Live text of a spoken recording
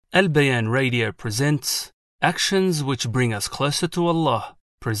Al Bayan Radio presents Actions Which Bring Us Closer to Allah,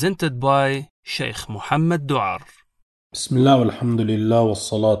 presented by Sheikh Muhammad Duar. Bismillah walhamdulillah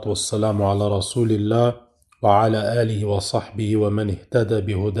wassalatu wassalamu ala rasulillah wa ala alihi wa sahbihi wa man ihtada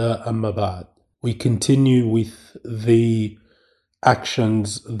bihuda amma ba'd. We continue with the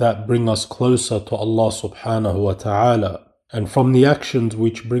actions that bring us closer to Allah subhanahu wa ta'ala. And from the actions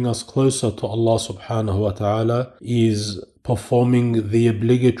which bring us closer to Allah subhanahu wa ta'ala is performing the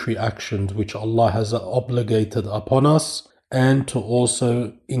obligatory actions which Allah has obligated upon us, and to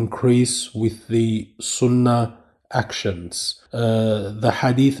also increase with the sunnah actions. The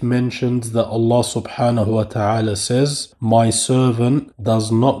hadith mentions that Allah subhanahu wa ta'ala says, "My servant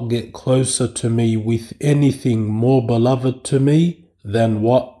does not get closer to me with anything more beloved to me than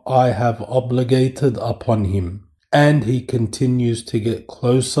what I have obligated upon him. And he continues to get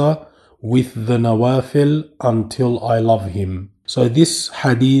closer with the nawafil until I love him." So this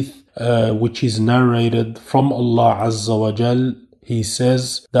hadith, which is narrated from Allah Azza wa Jal, he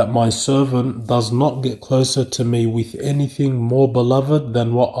says that my servant does not get closer to me with anything more beloved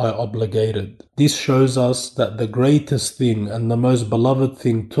than what I obligated. This shows us that the greatest thing and the most beloved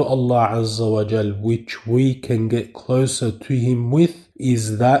thing to Allah Azza wa Jal which we can get closer to him with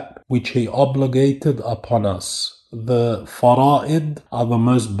is that which he obligated upon us. The fara'id are the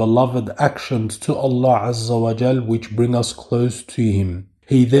most beloved actions to Allah Azza wa Jal which bring us close to him.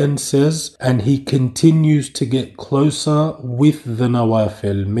 He then says, and he continues to get closer with the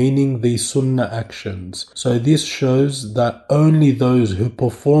nawafil, meaning the sunnah actions. So this shows that only those who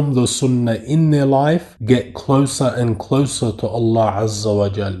perform the sunnah in their life get closer and closer to Allah Azza wa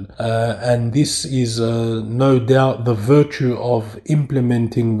Jal. And this is no doubt the virtue of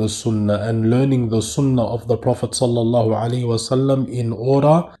implementing the sunnah and learning the sunnah of the Prophet sallallahu alaihi wasallam in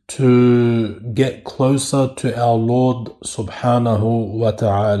order to get closer to our Lord subhanahu wa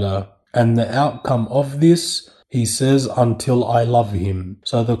ta'ala. And the outcome of this, he says, until I love him.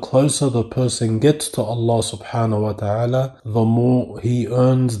 So the closer the person gets to Allah subhanahu wa ta'ala, the more he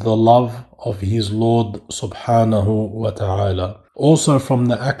earns the love of his Lord subhanahu wa ta'ala. Also from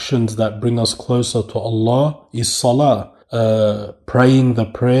the actions that bring us closer to Allah is salah, praying the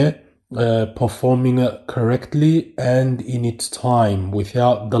prayer, performing it correctly and in its time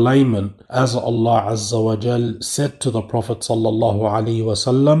without delayment, as Allah Azza wa Jal said to the Prophet sallallahu alaihi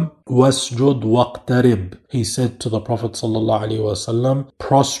wasallam, "Wasjud waqtarib." He said to the Prophet sallallahu alaihi wasallam,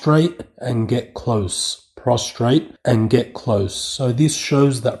 prostrate and get close. Prostrate and get close. So this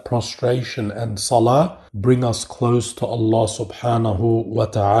shows that prostration and salah bring us close to Allah subhanahu wa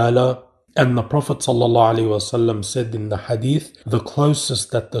ta'ala. And the Prophet ﷺ said in the hadith, the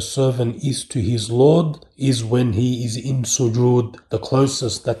closest that the servant is to his Lord is when he is in sujood. The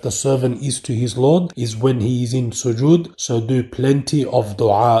closest that the servant is to his Lord is when he is in sujood. So do plenty of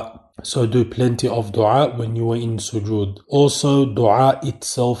dua. So do plenty of dua when you are in sujood. Also, dua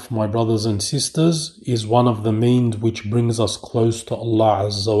itself, my brothers and sisters, is one of the means which brings us close to Allah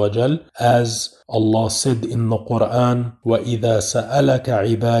Azza wa Jal, as Allah said in the Quran, وَإِذَا سَأَلَكَ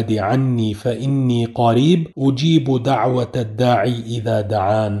عِبَادِ عَنِّي فَإِنِّي قَرِيبٌ أُجِيبُ دَعْوَةَ الدَّاعِ إِذَا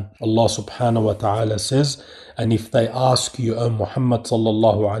دَعَانِ. Allah subhanahu wa ta'ala says, and if they ask you, O Muhammad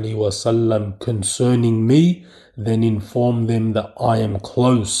sallallahu alaihi wasallam, concerning me, then inform them that I am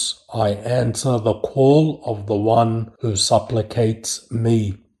close. I answer the call of the one who supplicates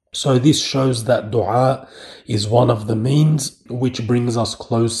me. So this shows that dua is one of the means which brings us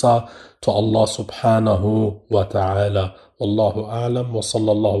closer to Allah subhanahu wa ta'ala. Wallahu a'lam wa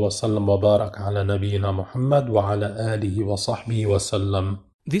sallallahu wa sallam wa barak ala nabiyyina Muhammad wa ala alihi wa sahbihi wa sallam.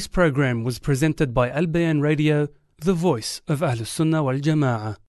 This program was presented by Al Bayan Radio, the voice of Ahlus Sunnah wal Jama'ah.